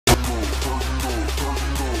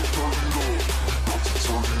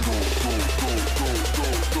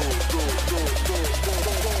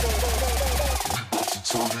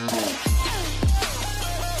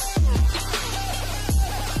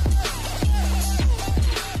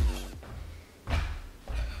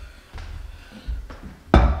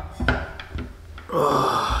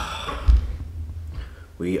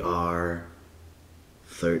We are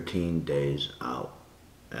 13 days out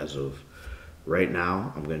as of right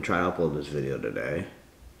now. I'm gonna try to upload this video today.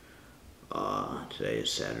 Today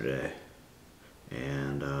is Saturday,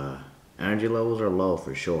 and energy levels are low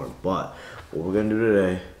for sure. But what we're gonna do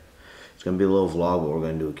today, it's gonna be a little vlog, but we're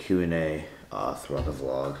gonna do a Q&A throughout the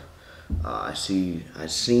vlog. I've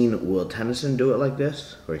seen Will Tennyson do it like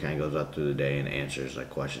this, where he kind of goes out through the day and answers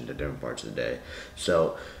like questions at different parts of the day.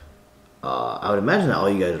 So I would imagine that all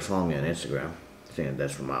you guys are following me on Instagram. I think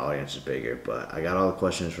that's where my audience is bigger. But I got all the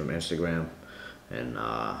questions from Instagram, and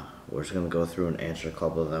we're just gonna go through and answer a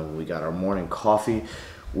couple of them. We got our morning coffee.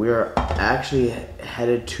 We're actually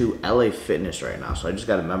headed to LA Fitness right now. So I just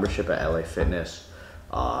got a membership at LA Fitness,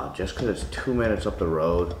 just because it's 2 minutes up the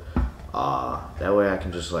road. That way I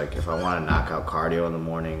can just, like, if I want to knock out cardio in the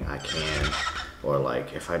morning, I can. Or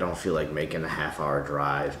like if I don't feel like making a half-hour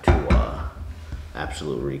drive to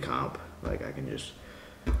Absolute Recomp, like I can just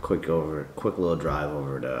quick little drive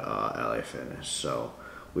over to LA Fitness. So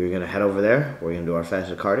we're gonna head over there. We're gonna do our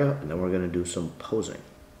fasted cardio, and then we're gonna do some posing.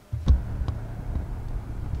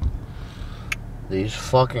 These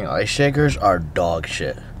fucking ice shakers are dog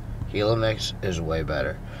shit. Helix is way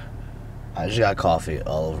better. I just got coffee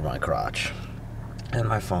all over my crotch and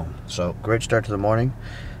my phone. So great start to the morning.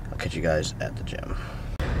 I'll catch you guys at the gym.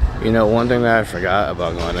 You know, one thing that I forgot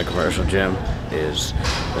about going to a commercial gym is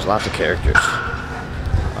there's lots of characters,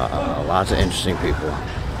 lots of interesting people.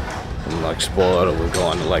 I'm like spoiled with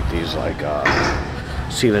going to like these like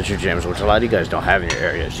signature gyms, which a lot of you guys don't have in your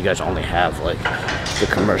areas. You guys only have like the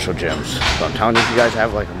commercial gyms. So I'm telling you, if you guys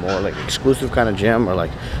have like a more like exclusive kind of gym or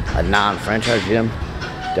like a non-franchise gym,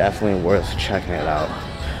 definitely worth checking it out.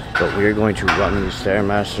 But we're going to run the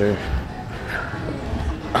Stairmaster.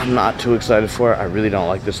 I'm not too excited for it. I really don't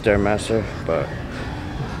like the Stairmaster, but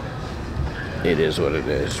it is what it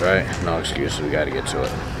is, right? No excuses, we gotta get to it.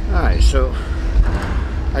 Alright, so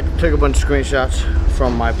I took a bunch of screenshots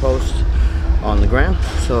from my post on the gram,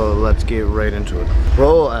 so let's get right into it.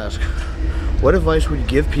 Roll asks, what advice would you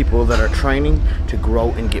give people that are training to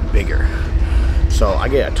grow and get bigger? So I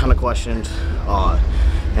get a ton of questions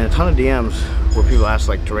and a ton of DMs where people ask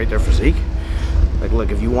like to rate their physique. Like,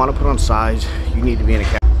 look, if you want to put on size, you need to be in a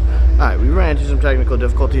cap. Alright, we ran into some technical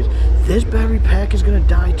difficulties. This battery pack is gonna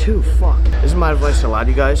die too, fuck. This is my advice to a lot of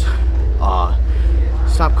you guys.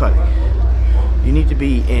 Stop cutting. You need to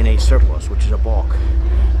be in a surplus, which is a bulk.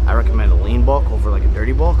 I recommend a lean bulk over like a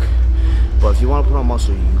dirty bulk. But if you want to put on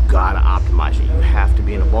muscle, you gotta optimize it. You have to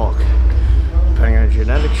be in a bulk. Depending on your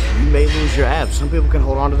genetics, you may lose your abs. Some people can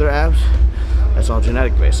hold on to their abs. That's all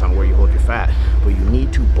genetic based on where you hold your fat. But you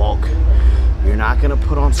need to bulk. You're not gonna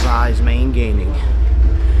put on size main gaining,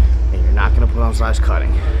 and you're not gonna put on size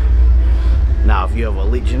cutting. Now, if you have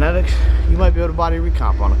elite genetics, you might be able to body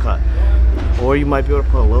recomp on a cut, or you might be able to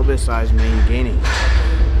put a little bit of size main gaining.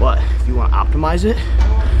 But if you want to optimize it,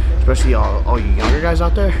 especially all you younger guys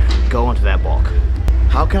out there, go into that bulk.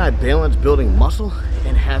 How can I balance building muscle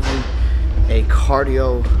and having a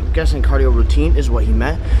cardio? I'm guessing cardio routine is what he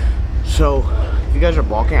meant. So if you guys are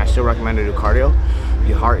bulking, I still recommend to do cardio.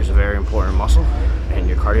 Your heart is a very important muscle, and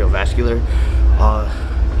your cardiovascular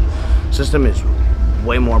system is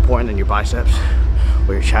way more important than your biceps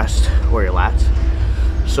or your chest or your lats.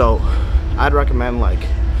 So I'd recommend like,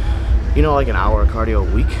 you know, like an hour of cardio a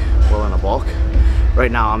week while in a bulk. Right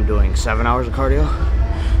now I'm doing 7 hours of cardio,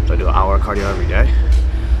 so I do an hour of cardio every day.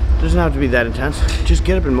 It doesn't have to be that intense. Just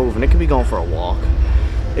get up and move, and it could be going for a walk,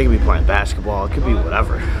 it could be playing basketball, it could be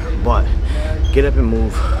whatever, but get up and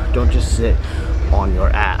move. Don't just sit on your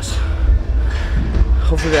ass.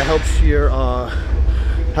 Hopefully that helps you,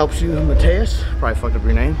 Mateus. Probably fucked up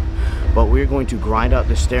your name. But we're going to grind out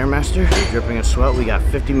this Stairmaster. We're dripping in sweat. We got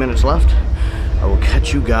 50 minutes left. I will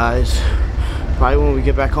catch you guys probably when we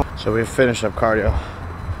get back home. So we've finished up cardio.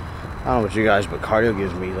 I don't know about you guys, but cardio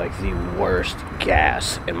gives me like the worst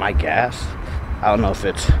gas. And my gas, I don't know if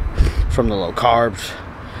it's from the low carbs,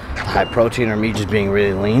 the high protein, or me just being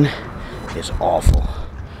really lean, is awful.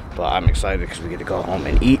 But I'm excited because we get to go home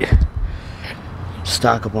and eat,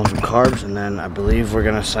 stock up on some carbs, and then I believe we're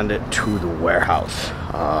gonna send it to the warehouse.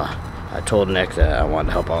 I told Nick that I wanted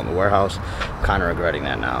to help out in the warehouse. I'm kind of regretting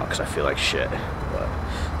that now because I feel like shit, but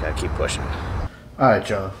gotta keep pushing. All right,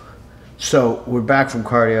 y'all. So we're back from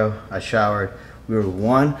cardio. I showered. We were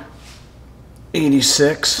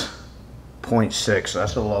 186.6.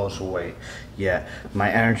 That's the lowest weight yet.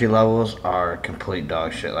 My energy levels are complete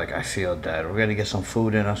dog shit. Like, I feel dead. We're gonna get some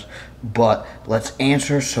food in us, but let's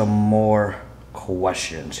answer some more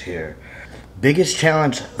questions here. Biggest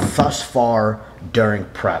challenge thus far during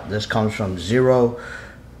prep. This comes from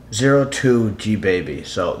 002 G Baby.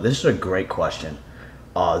 So this is a great question.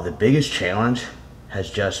 The biggest challenge has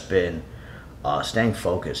just been staying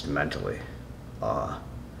focused mentally,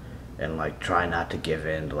 and like trying not to give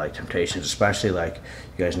in to like temptations. Especially like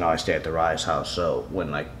you guys know, I stay at the Rise House, so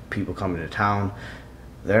when like people come into town,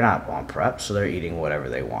 they're not on prep, so they're eating whatever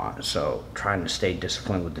they want. So trying to stay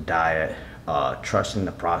disciplined with the diet, trusting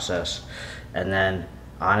the process, and then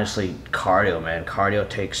honestly, cardio, man. Cardio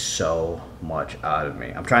takes so much out of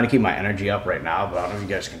me. I'm trying to keep my energy up right now, but I don't know if you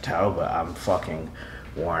guys can tell, but I'm fucking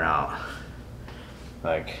worn out.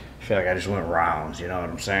 Like, I feel like I just went rounds, you know what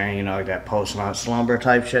I'm saying? You know, like that post-nut slumber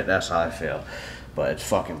type shit, that's how I feel. But it's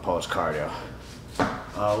fucking post-cardio.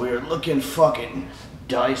 We are looking fucking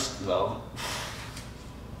diced, though.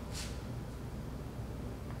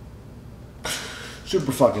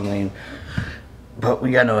 Super fucking lean. But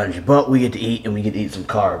we got no energy. But we get to eat, and we get to eat some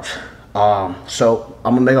carbs. So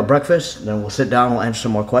I'm gonna make up breakfast, then we'll sit down, we'll answer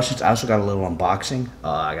some more questions. I also got a little unboxing.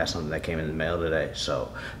 I got something that came in the mail today,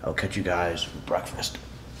 so I'll catch you guys with breakfast.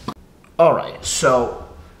 Alright, so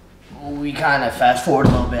we kind of fast forward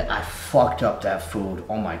a little bit. I fucked up that food.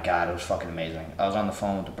 Oh my god, it was fucking amazing. I was on the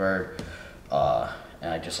phone with the bird,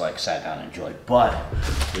 and I just like sat down and enjoyed. But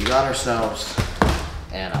we got ourselves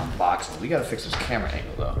an unboxing. We gotta fix this camera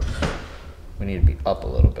angle though. We need to be up a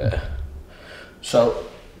little bit. So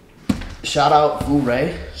shout out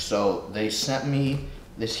Vouray. So they sent me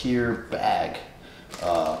this here bag.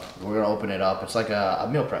 We're gonna open it up. It's like a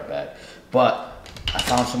meal prep bag. But I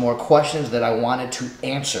found some more questions that I wanted to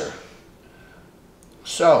answer.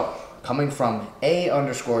 So, coming from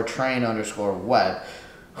A_train_web,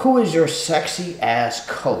 who is your sexy ass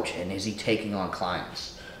coach and is he taking on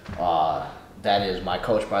clients? That is my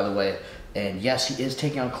coach, by the way. And yes, he is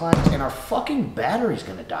taking on clients, and our fucking battery's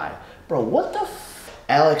gonna die. Bro, what the f?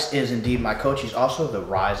 Alex is indeed my coach. He's also the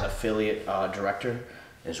Rise affiliate director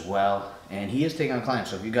as well. And he is taking on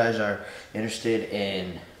clients. So if you guys are interested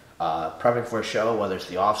in prepping for a show, whether it's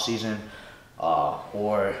the off season,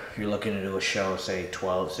 or you're looking to do a show, say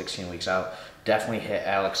 12, 16 weeks out, definitely hit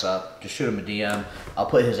Alex up. Just shoot him a DM. I'll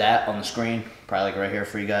put his @ on the screen, probably like right here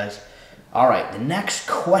for you guys. All right, the next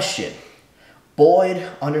question.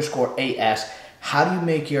 Boyd_8 asks, how do you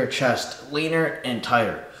make your chest leaner and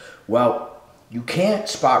tighter? Well, you can't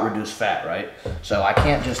spot reduce fat, right? So I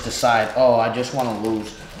can't just decide, oh, I just want to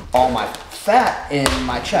lose all my fat in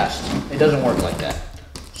my chest. It doesn't work like that.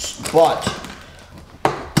 But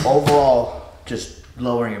overall, just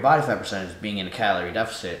lowering your body fat percentage, being in a calorie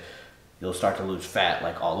deficit, you'll start to lose fat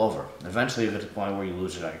like all over. Eventually you get to the point where you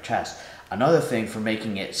lose it on your chest. Another thing for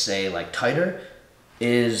making it, say, like tighter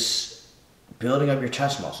is building up your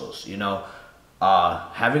chest muscles. You know,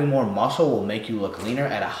 having more muscle will make you look leaner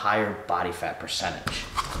at a higher body fat percentage.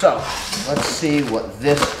 So let's see what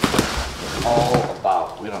this is all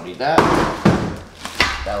about. We don't need that.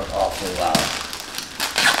 That was awfully loud.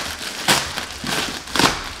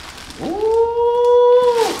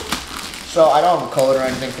 Ooh. So I don't have a code or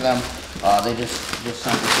anything for them. They just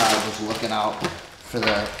sent this out. I was looking out for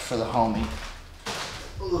the homie.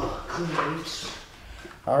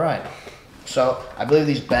 All right. So I believe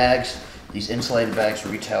these bags, these insulated bags,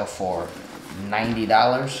 retail for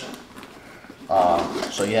 $90.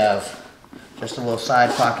 So you have just a little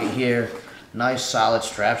side pocket here, nice solid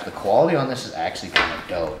straps. The quality on this is actually kind of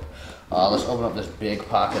dope. Let's open up this big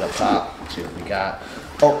pocket up top. Let's see what we got.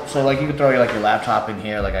 Oh, so like you could throw your laptop in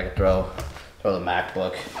here. Like I could throw the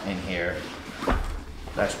MacBook in here.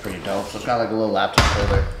 That's pretty dope. So it's got like a little laptop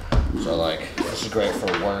holder. So like this is great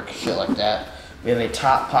for work, shit like that. We have a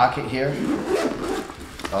top pocket here.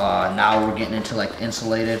 Now we're getting into like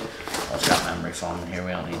insulated. Oh, it's got memory foam in here.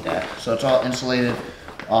 We don't need that. So it's all insulated.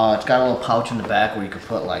 It's got a little pouch in the back where you could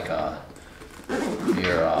put like your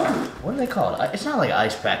what do they call it? It's not like an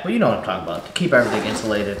ice pack, but you know what I'm talking about. To keep everything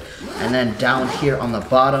insulated. And then down here on the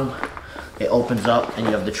bottom, it opens up and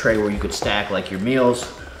you have the tray where you could stack like your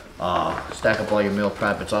meals. Stack up all your meal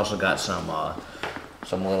prep. It's also got some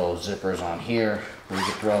little zippers on here where you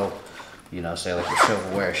could throw, you know, say like your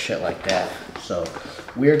silverware, shit like that. So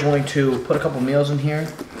we're going to put a couple meals in here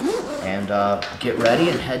and get ready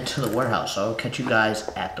and head to the warehouse. So I'll catch you guys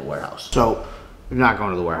at the warehouse. So we're not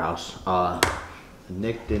going to the warehouse.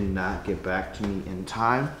 Nick did not get back to me in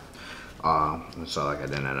time. So like I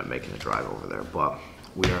didn't end up making the drive over there. But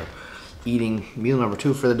we are eating meal number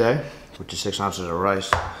 2 for the day, which is 6 ounces of rice,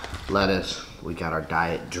 lettuce. We got our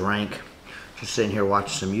diet drink. Just sitting here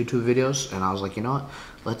watching some YouTube videos, and I was like, you know what?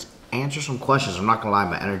 Let's answer some questions. I'm not gonna lie,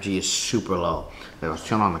 my energy is super low. I was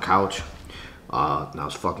chilling on the couch, and I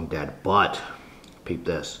was fucking dead. But peep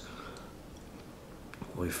this.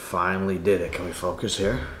 We finally did it. Can we focus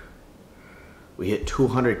here? We hit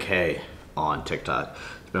 200K on TikTok.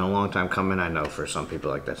 been a long time coming. I know for some people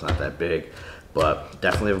like that's not that big, but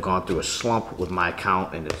definitely have gone through a slump with my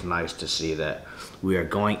account, and it's nice to see that we are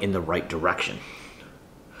going in the right direction.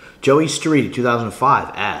 Joey Street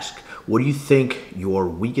 2005 asked, what do you think your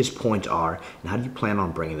weakest points are, and how do you plan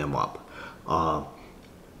on bringing them up?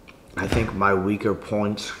 I think my weaker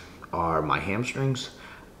points are my hamstrings.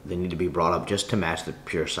 They need to be brought up just to match the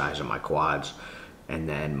pure size of my quads. And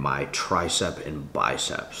then my tricep and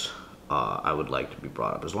biceps, I would like to be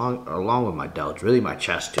brought up, along with my delts, really my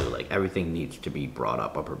chest too. Like everything needs to be brought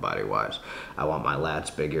up upper body wise. I want my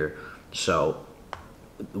lats bigger. So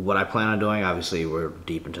what I plan on doing, obviously we're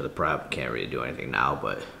deep into the prep, can't really do anything now,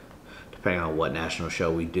 but depending on what national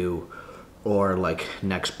show we do or like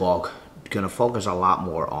next bulk, gonna focus a lot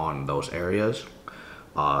more on those areas.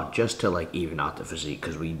 Just to like even out the physique,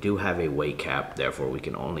 because we do have a weight cap, therefore we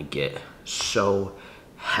can only get so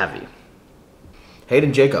heavy.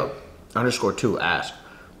 Hayden Jacob _2 asked,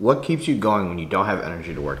 what keeps you going when you don't have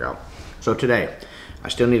energy to work out? So today, I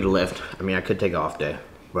still need to lift. I mean, I could take an off day,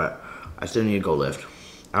 but I still need to go lift.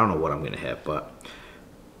 I don't know what I'm gonna hit, but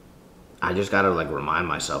I just gotta like remind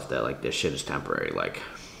myself that like this shit is temporary. Like,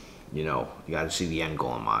 you know, you gotta see the end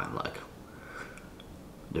goal in mind. Like,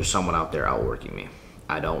 there's someone out there outworking me.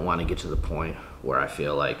 I don't want to get to the point where I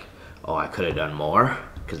feel like, oh, I could have done more,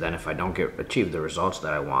 because then if I don't achieve the results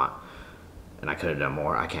that I want and I could have done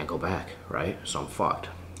more, I can't go back, right? So I'm fucked.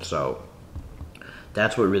 So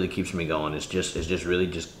that's what really keeps me going, is just really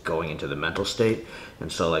just going into the mental state.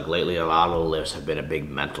 And so like lately a lot of the lifts have been a big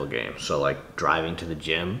mental game. So like driving to the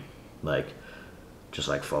gym, like just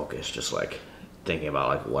like focus, just like thinking about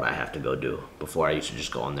like what I have to go do. Before I used to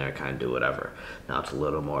just go in there and kind of do whatever. Now it's a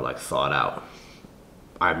little more like thought out.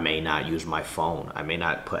 I may not use my phone. I may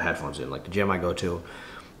not put headphones in. Like the gym I go to,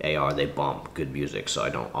 AR, they bump good music, so I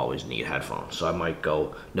don't always need headphones. So I might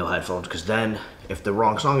go no headphones, because then if the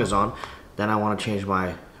wrong song is on, then I want to change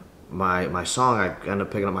my song. I end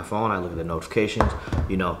up picking up my phone. I look at the notifications,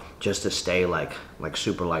 you know, just to stay like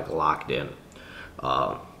super like locked in.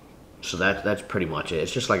 So that's pretty much it.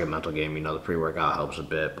 It's just like a mental game, you know. The pre-workout helps a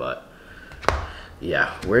bit, but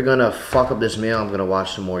yeah, we're gonna fuck up this meal. I'm gonna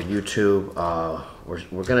watch some more YouTube.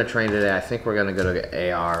 We're gonna train today. I think we're gonna go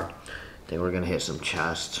to AR. I think we're gonna hit some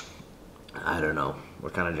chest. I don't know.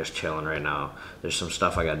 We're kind of just chilling right now. There's some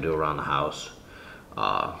stuff I gotta do around the house.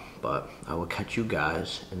 But I will catch you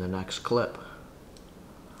guys in the next clip.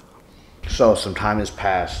 So some time has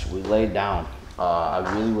passed. We laid down.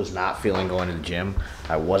 I really was not feeling going to the gym.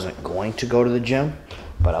 I wasn't going to go to the gym,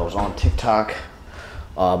 but I was on TikTok.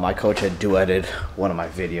 My coach had duetted one of my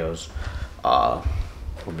videos,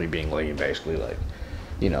 with me being late, basically, like,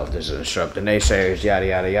 you know, if this is disrupt the naysayers, yada,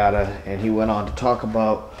 yada, yada. And he went on to talk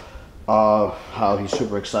about how he's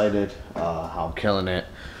super excited, how I'm killing it.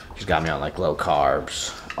 He's got me on, like, low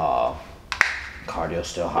carbs, cardio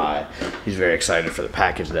still high. He's very excited for the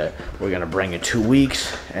package that we're going to bring in 2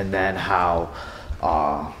 weeks. And then how,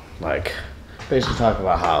 like, basically talk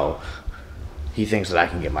about how he thinks that I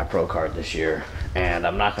can get my pro card this year. And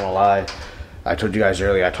I'm not gonna lie, I told you guys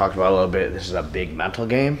earlier, I talked about it a little bit, this is a big mental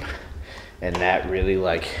game. And that really,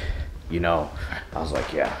 like, you know, I was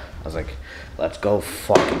like, yeah. I was like, let's go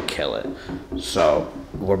fucking kill it. So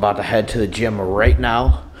we're about to head to the gym right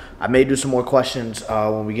now. I may do some more questions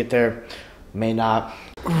when we get there, may not.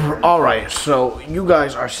 All right, so you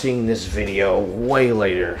guys are seeing this video way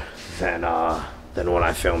later than when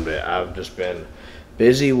I filmed it. I've just been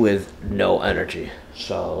busy with no energy.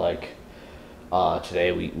 So like,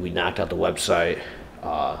 today we knocked out the website,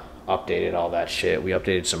 updated all that shit. We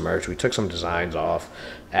updated some merch. We took some designs off,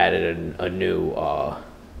 added a new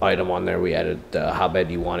item on there. We added the How Bad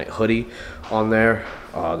Do You Want It hoodie on there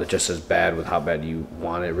that just says bad with How Bad Do You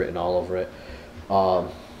Want It written all over it.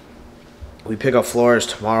 We pick up floors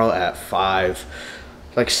tomorrow at 5,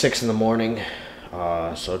 like 6 in the morning.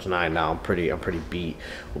 So it's 9 now. I'm pretty beat.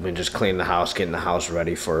 We've been just cleaning the house, getting the house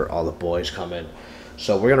ready for all the boys coming.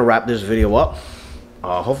 So we're gonna wrap this video up.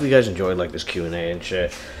 Hopefully you guys enjoyed like this Q&A and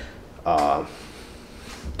shit.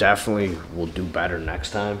 Definitely will do better next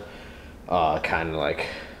time. Kind of like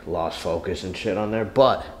lost focus and shit on there,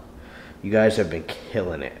 but you guys have been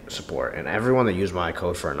killing it, support, and everyone that used my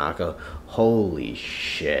code for Anaka, holy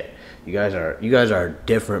shit, you guys are a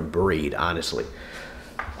different breed, honestly.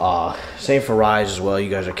 Same for Rise as well. You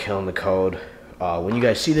guys are killing the code. When you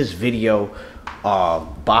guys see this video,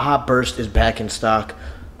 Baja Burst is back in stock.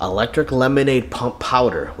 Electric Lemonade Pump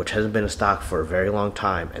Powder, which hasn't been in stock for a very long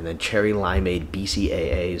time, and then Cherry Limeade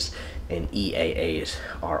BCAAs and EAAs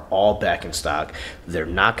are all back in stock. They're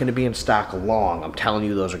not going to be in stock long. I'm telling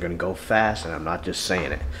you, those are going to go fast, and I'm not just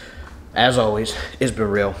saying it. As always, it's been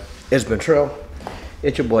real, it's been true,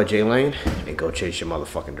 It's your boy Jay Lane, and go chase your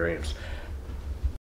motherfucking dreams.